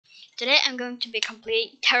Today I'm going to be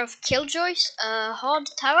completing Tower of Killjoy's hard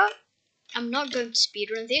tower. I'm not going to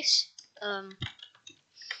speedrun this.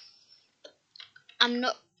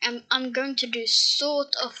 I'm going to do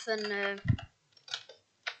sort of an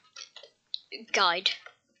guide.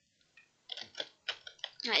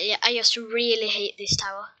 Yeah, I just really hate this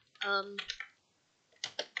tower.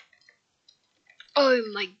 Oh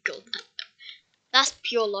my god, that's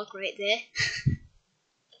pure luck right there.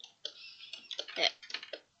 Yeah.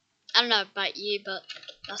 I don't know about you, but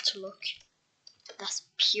that's luck. That's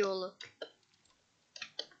pure luck.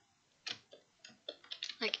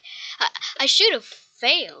 Like, I should have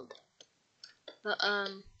failed, but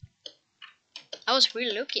I was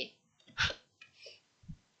really lucky.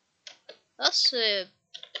 That's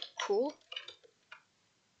cool.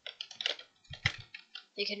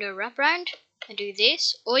 You can do a wrap around and do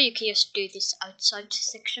this, or you can just do this outside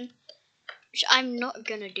section, which I'm not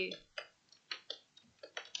gonna do.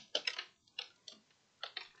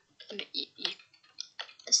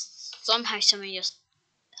 Somehow someone just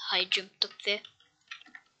high jumped up there.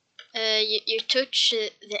 You touch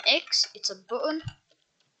the X, it's a button,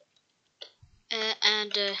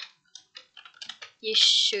 and you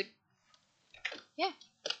should, yeah,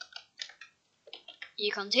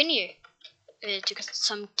 you continue to get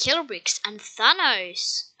some kill bricks and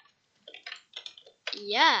Thanos.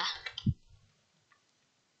 Yeah.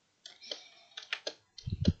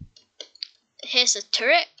 Here's a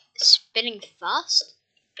turret spinning fast.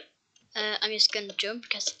 I'm just gonna jump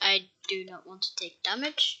because I do not want to take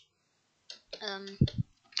damage.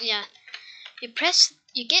 Yeah, you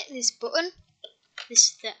get this button.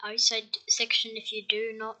 This is the outside section if you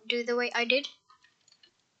do not do the way I did.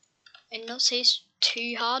 And not say it's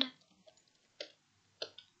too hard.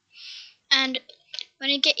 And when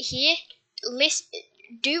you get here,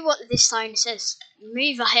 do what this sign says.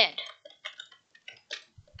 Move ahead.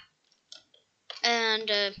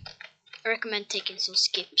 And I recommend taking some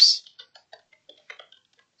skips.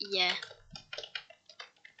 Yeah.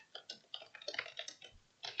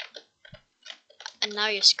 And now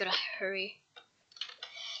you just gotta hurry.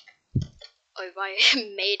 Oh, I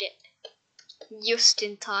made it just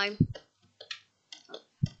in time.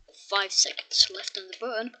 5 seconds left on the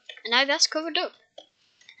button, and now that's covered up.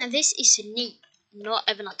 And this is neat, not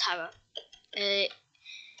even a tower.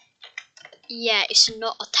 Yeah, it's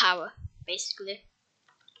not a tower, basically.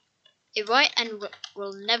 It might and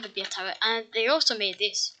will never be a tower. And they also made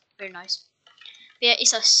this very nice. But yeah,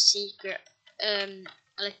 it's a secret,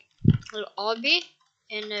 like little obby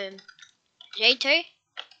in JT.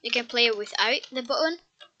 You can play it without the button,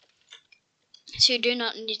 so you do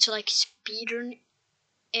not need to like speedrun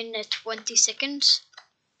in 20 seconds.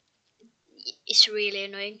 It's really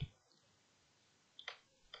annoying.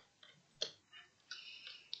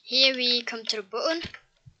 Here we come to the button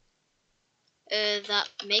that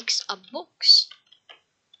makes a box.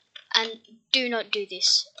 And do not do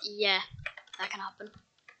this. Yeah, that can happen.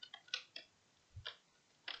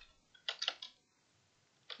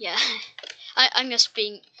 Yeah, I'm just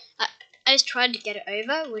being. I just tried to get it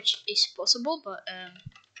over, which is possible, but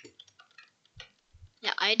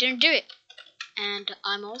yeah, I didn't do it. And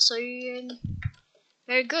I'm also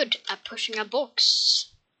very good at pushing a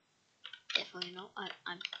box. Definitely not.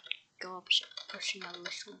 I'm garbage at pushing a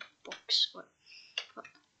little box. What?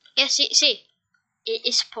 Yeah, see, it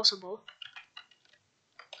is possible.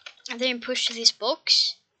 And then push this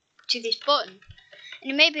box to this button.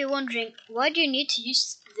 And you may be wondering, why do you need to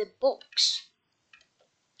use the box?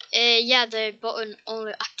 Yeah, the button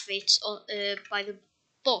only activates by the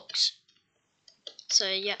box. So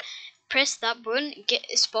yeah, press that button, get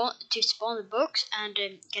spawn the box, and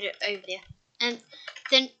get it over there. And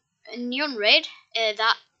then neon red,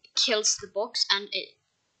 that kills the box and it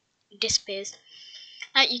disappears.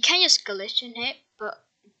 Now you can just glitch in here, but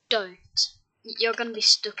don't. You're gonna be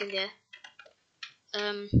stuck in there.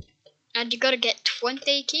 And you gotta get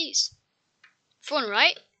 20 keys. Fun,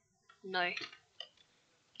 right? No.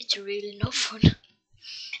 It's really not fun.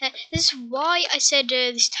 This is why I said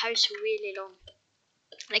this tower is really long.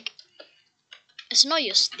 Like, it's not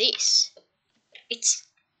just this. It's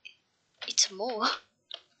more.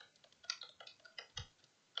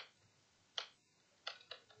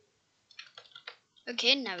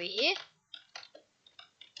 Okay, now we're here.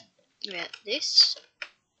 We're at this.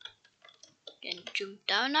 Can jump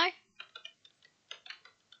down now.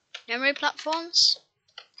 Memory platforms.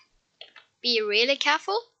 Be really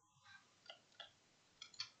careful.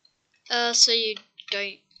 So you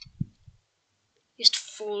don't just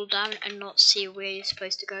fall down and not see where you're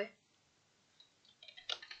supposed to go.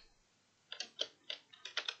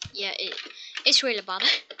 Yeah, it's really bad.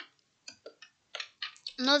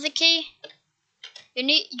 another key.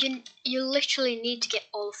 You literally need to get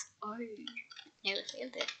all of. Oh, nearly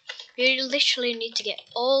failed it. You literally need to get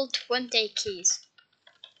all 20 keys.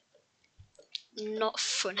 Not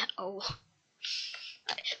fun at all.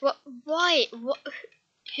 What? Why? What?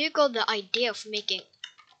 Who got the idea of making?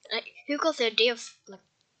 Like, who got the idea of like?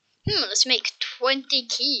 Let's make 20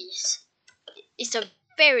 keys. It's a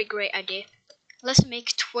very great idea. Let's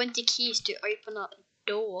make 20 keys to open a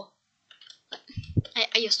door.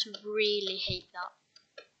 I just really hate that.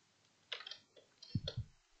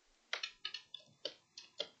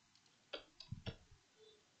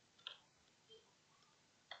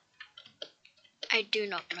 I do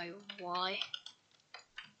not know why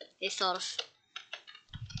they thought of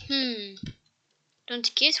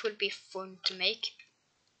 20 keys would be fun to make.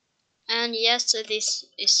 And yes, this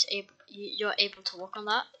is you're able to work on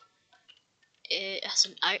that. It has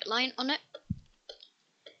an outline on it.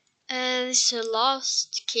 This is the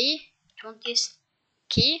last key, 20th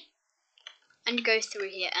key, and you go through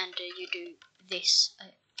here and you do this.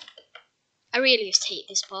 I really just hate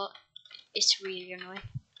this part. It's really annoying.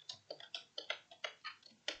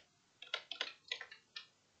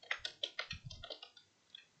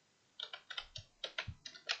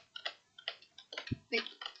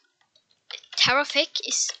 Terrafake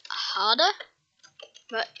is harder,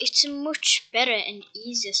 but it's much better and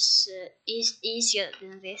easier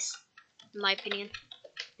than this, in my opinion.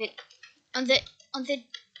 On the on the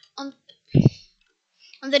on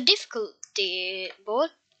on the difficulty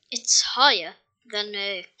board, it's higher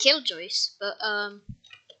than Killjoy's, but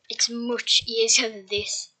it's much easier than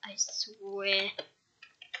this. I swear.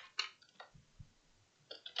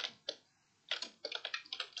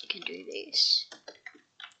 You can do this.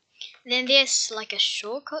 Then there's like a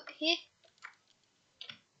shortcut here.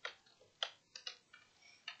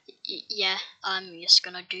 Yeah, I'm just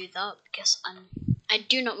gonna do that because I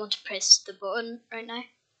do not want to press the button right now.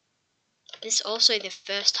 This is also the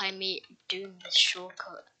first time me doing this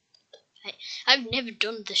shortcut. I've never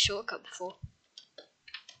done the shortcut before.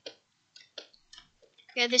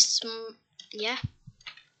 Yeah, yeah.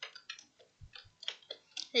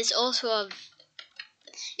 There's also a.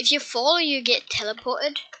 If you fall, you get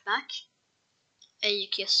teleported back. You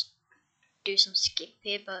can just do some skip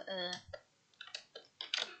here, but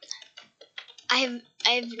I've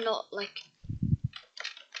not like.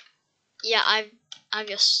 Yeah, I've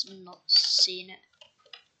just not seen it.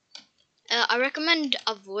 I recommend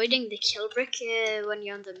avoiding the kill brick when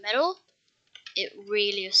you're on the middle. It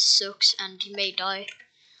really sucks and you may die,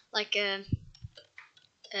 like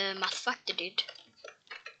Math Factor did.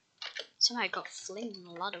 Somehow I got flinged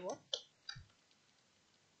on the ladder. What?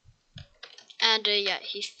 And yeah,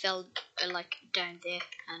 he fell like down there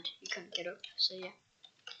and he couldn't get up. So yeah,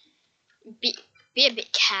 be a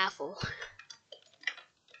bit careful.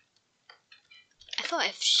 I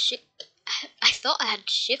thought I had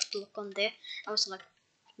shift look on there. I was like,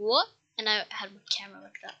 what? And I had my camera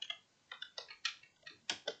like that.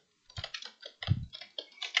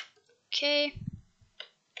 Okay.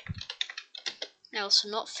 I also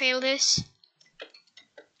not fail this.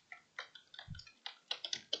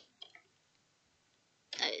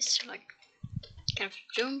 It's like kind of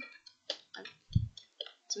jump.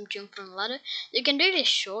 Some jump from the ladder. You can do this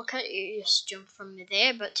shortcut, you just jump from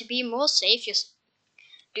there, but to be more safe, just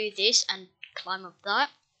do this and climb up that.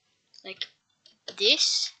 Like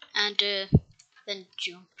this, and then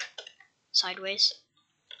jump sideways.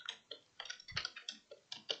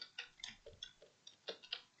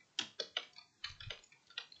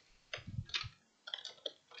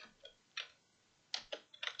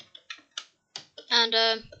 And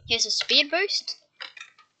here's a speed boost,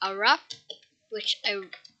 a wrap, which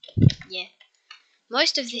yeah.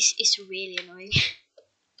 Most of this is really annoying.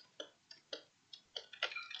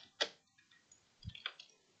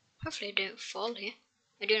 Hopefully I don't fall here.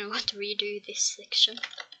 I don't want to redo this section.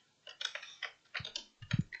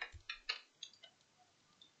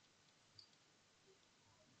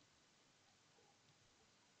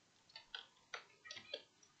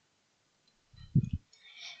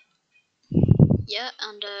 Yeah,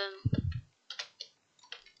 and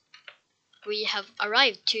we have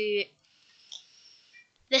arrived to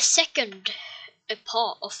the second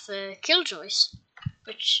part of Killjoys,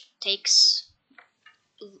 which takes,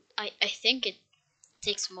 I think it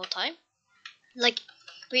takes more time. Like,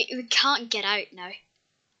 we can't get out now.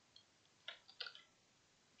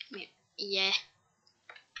 Yeah.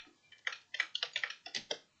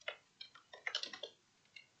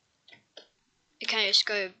 You can just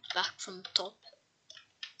go back from the top.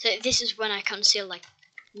 So this is when I can see, like,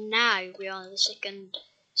 now we are on the second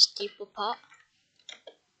steeple part.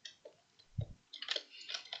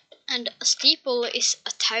 And a steeple is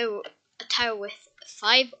a tower with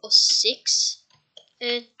 5 or 6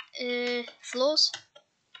 floors.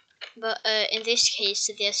 But in this case,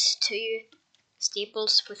 there's 2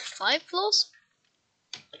 steeples with 5 floors.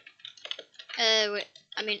 I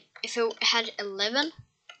mean, if it had 11,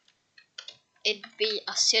 it'd be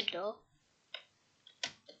a citadel.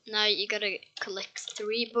 Now you gotta collect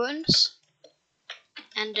 3 buttons,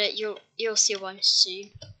 and you'll see one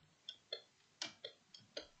soon.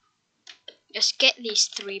 Just get these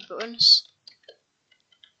 3 buttons.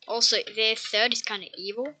 Also, the third is kind of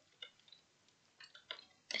evil.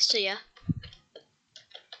 So yeah.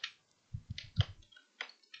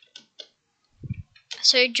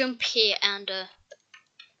 So jump here and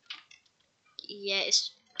yeah,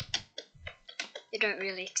 you don't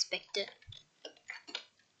really expect it.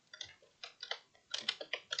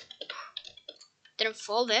 Didn't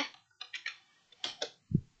fall there.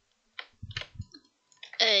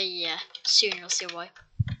 Yeah, soon you'll see why.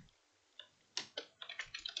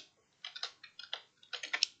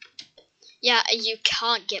 Yeah, you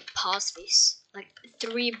can't get past this. Like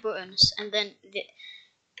 3 buttons and then the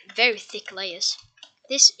very thick layers.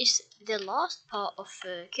 This is the last part of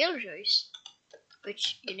Killjoys,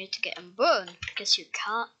 which you need to get on burn because you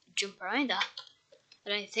can't jump around that. I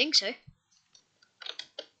don't think so.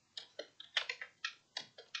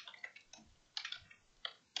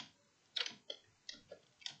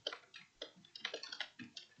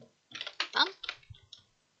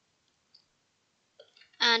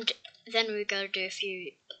 And then we gotta do a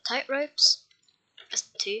few tight ropes. That's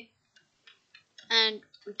 2. And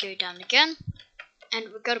we go down again.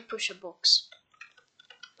 And we gotta push a box.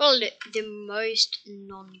 Probably the most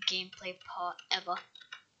non-gameplay part ever.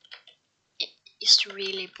 It's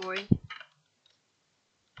really boring.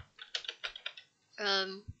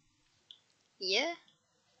 Yeah.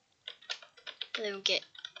 And then we get.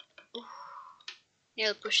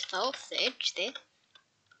 Nearly push that off the edge there.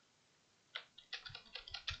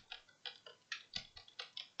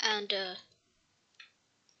 And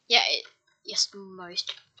yeah, it's the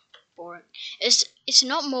most boring. It's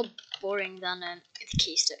not more boring than the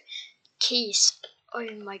keys though. Keys, oh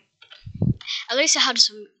my! At least I had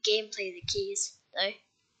some gameplay of the keys though.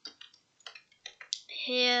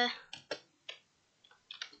 Here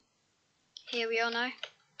we are now.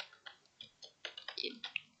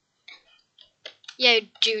 Yeah, you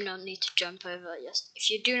do not need to jump over. Yes, if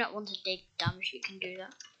you do not want to take damage, you can do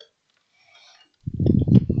that.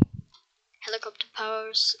 Helicopter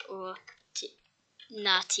powers or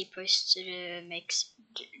T-post makes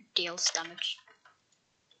deals damage.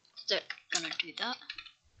 So gonna do that.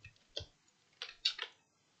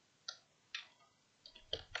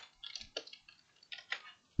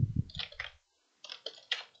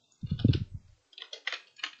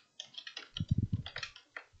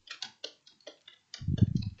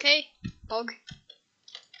 Okay, bog.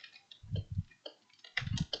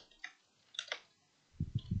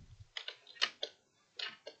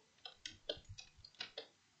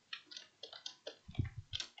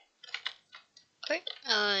 Okay,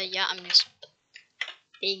 yeah, I'm just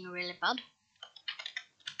being really bad.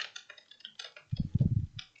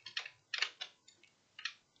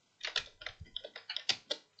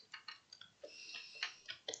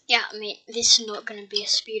 Yeah, I mean, this is not gonna be a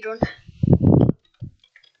speedrun. I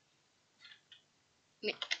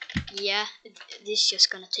mean, yeah, this is just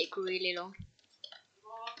gonna take really long.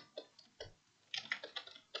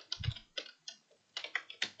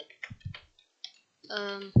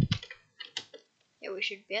 Yeah, we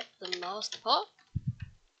should be at the last part.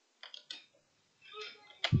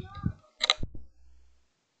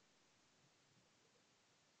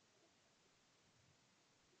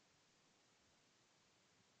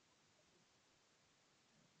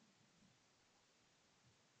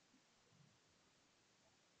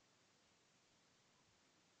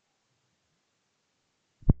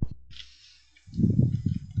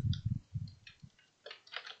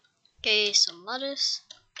 Okay, some ladders.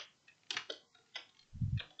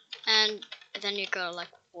 And then you gotta like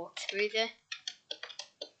walk through there.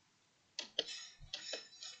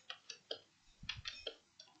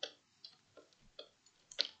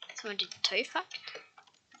 Someone did ToK.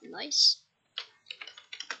 Nice.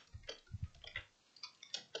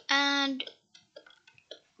 And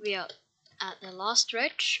we are at the last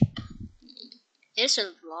stretch. It's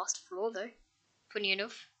the last floor though, funny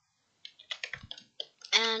enough.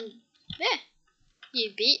 And yeah,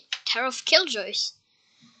 you beat Terror of Killjoys.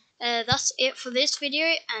 That's it for this video,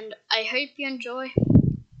 and I hope you enjoy.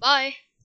 Bye.